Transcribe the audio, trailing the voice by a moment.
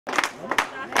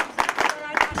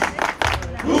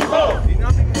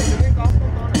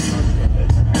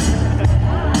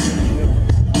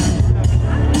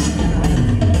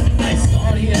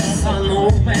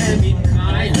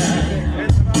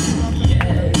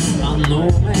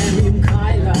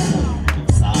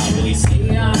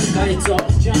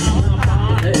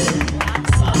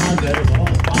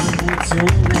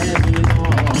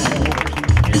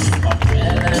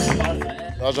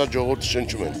Ազատ ժողովուրդը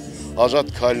շնչում են,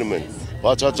 ազատ քայլում են,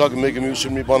 բացարձակ մեկը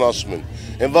մյուսին մի բան ասում են,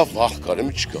 այնվա վախ կար,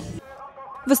 մի չկա։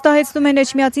 Վստահեցնում են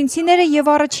էջմիածինցիները եւ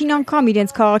առաջին անգամ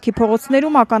իրենց քաղաքի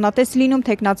փողոցներում ականատես լինում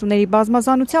թեկնածուների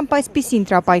բազմազանությամբ այսպիսի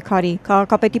ընտրապայքարի։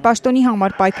 Քաղաքապետի պաշտոնի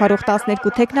համար պայքարող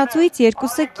 12 թեկնածուից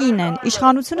երկուսը կին են։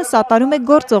 Իշխանությունը սատարում է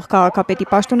գործող քաղաքապետի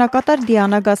պաշտոնակատար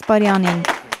Դիանա Գասպարյանին։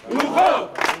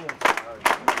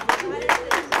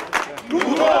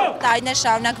 Տարիներ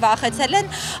շարունակ վախեցել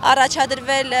են,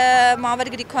 առաջադրվել Մամեր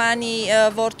Գրիգորյանի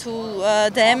որդու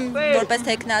դեմ որպես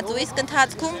թեկնածուից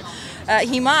ընթացքում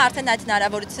հիմա արդեն այդ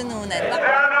հնարավորությունը ունեն։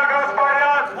 Դիանա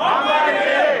Գասպարյան,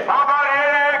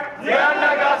 համարեք,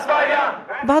 Դիանա Գասպարյան։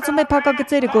 Բացում է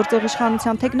փակագծերը գործող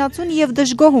իշխանության թեկնածուն եւ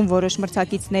դժգոհում որոշ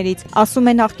մրցակիցներից։ Ասում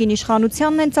է նախկին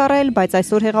իշխանությանն են ծառայել, բայց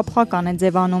այսօր հեղափոխական են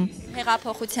ձևանում։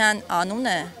 Հեղափոխության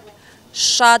անունը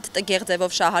շատ տգեղ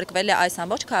ձևով շահարկվել է այս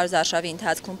ամբողջ քարոզարշավի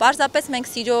ընթացքում։ Պարզապես մենք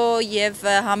սիրո եւ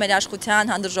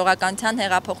համերաշխության, հանդուրժողականության,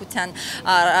 հեղափոխության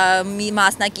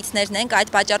մասնակիցներն ենք,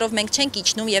 այդ պատճառով մենք չենք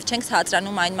իջնում եւ չենք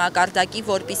հացրանում այն մակարդակի,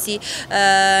 որպիսի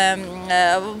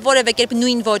որևէ կերպ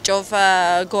նույն ոճով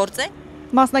գործենք։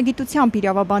 Մասնագիտությամբ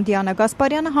իրավաբան Դիանա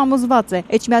Գասպարյանը համոզված է,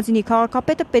 Էջմիածնի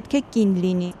քաղաքապետը պետք է կին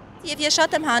լինի։ Եվ ես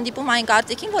շատ եմ հանդիպում այն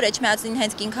կարծիքին, որ Էջմիածնին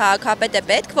հենց կին քաղաքապետ է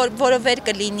պետք, որով վեր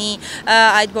կլինի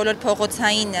այդ բոլոր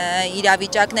փողոցային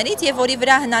իրավիճակներից եւ որի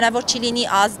վրա հնարավոր չի լինի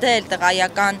ազդել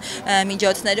տղայական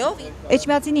միջոցներով։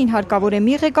 Էջմիածնին հարկավոր է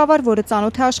մի ղեկավար, որը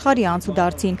ծանոթ է աշխարհի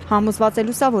անցուդարձին։ Համոզված է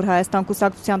լուսավոր Հայաստան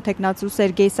կուսակցության թեկնածու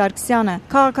Սերգեյ Սարգսյանը։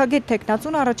 Քաղաքագետ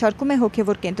թեկնածուն առաջարկում է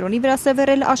հոգևոր կենտրոնի վրա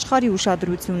սևեռել աշխարհի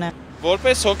ուշադրությունը։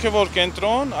 Որպես հոգևոր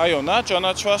կենտրոն, այո, նա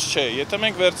ճանաչված չէ։ Եթե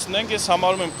մենք վերցնենք, ես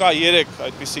համարում եմ կա 3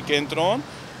 այդպիսի կենտրոն,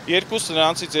 երկուսը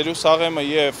նրանցից Երուսաղեմը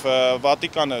եւ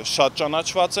Վատիկանը շատ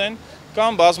ճանաչված են,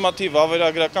 կան բազմաթիվ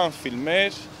վավերագրական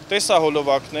ֆիլմեր,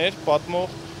 տեսահոլովակներ,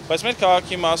 պատմող, բայց մեր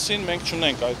քաղաքի մասին մենք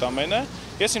չունենք այդ ամենը։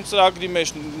 Ես իմ ծրագրի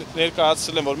մեջ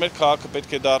ներկայացրել եմ, որ մեր քաղաքը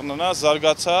պետք է դառնա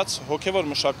զարգացած հոգևոր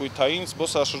մշակութային,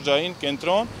 զբոսաշրջային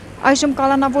կենտրոն։ Այժմ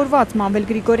կալանավորված Մամեր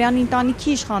Գրիգորյանի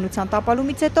ընտանիքի իշխանության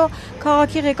տապալումից հետո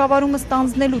քաղաքի ղեկավարումը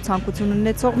ստանձնելու ցանկություն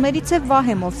ունեցողներից է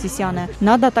Վահե Մովսիսյանը։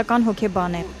 Նա դատական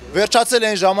հոգեբան է։ Վերջացել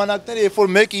են ժամանակները, երբ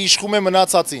որ մեկը իշխում է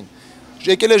մնացածին։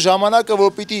 Եկել է ժամանակը,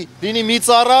 որ պիտի լինի մի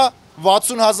ծառա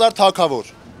 60,000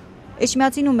 թագավոր։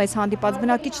 Էջմիածնում մեզ հանդիպած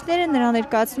բնակիչները նրա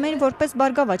ներկայացնում էին որպես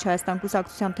Բարգավաճ Հայաստան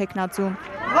կուսակցության թեկնածու։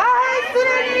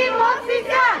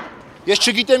 Ես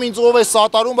չգիտեմ ինձ ով է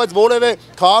սատարում, բայց որևէ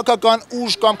քաղաքական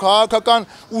ուժ կամ քաղաքական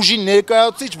ուժի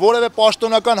ներկայացուցիչ որևէ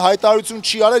պաշտոնական հայտարարություն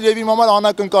չի արել եւ իմ համար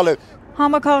անակնկալ է։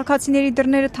 Համաքաղաքացիների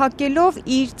դռները թակելով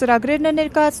իր ծրագրերն է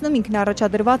ներկայացնում ինքն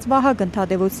առաջադրված Վահագն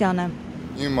Թադևոսյանը։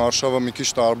 Իմ արշավը մի քիչ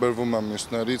տարբերվում է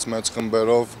մյուսներից, մեծ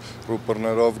խմբերով,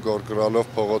 ռուպորներով, գորգրալով,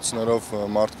 փողոցներով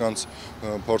մարդկանց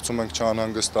փորձում ենք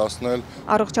չանհանգստացնել։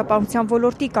 Առողջապահության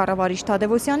ոլորտի կառավարիչ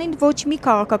Թադևոսյանին ոչ մի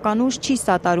քաղաքական ուժ չի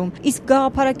սատարում, իսկ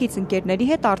գաղափարակից ընկերների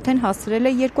հետ արդեն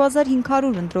հասցրել է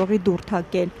 2500 ընտրողի դուռ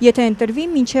թակել։ Եթե ընտրվի,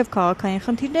 մինչև քաղաքային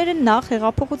խնդիրները նախ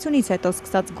հեղափոխությունից հետո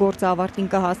սկսած գործը ավարտին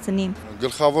կհասցնի։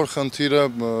 Գլխավոր խնդիրը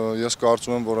ես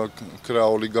կարծում եմ, որ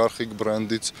քրաօլիգարխիկ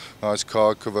բրենդից այս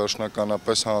քաղաքը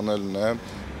վերջնականապես հանելն է։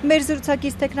 Մեր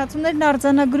զրուցակից տեխնացուներն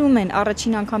արձանագրում են,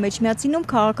 առաջին անգամ Էջմիածնում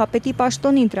քաղաքապետի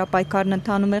պաշտոնի ընտրապայքարն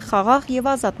ընթանում է խաղաղ եւ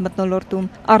ազատ մթնոլորտում,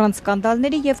 առանց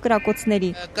սկանդալների եւ կրակոցների։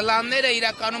 Կլանները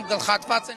իրականում գլխատված են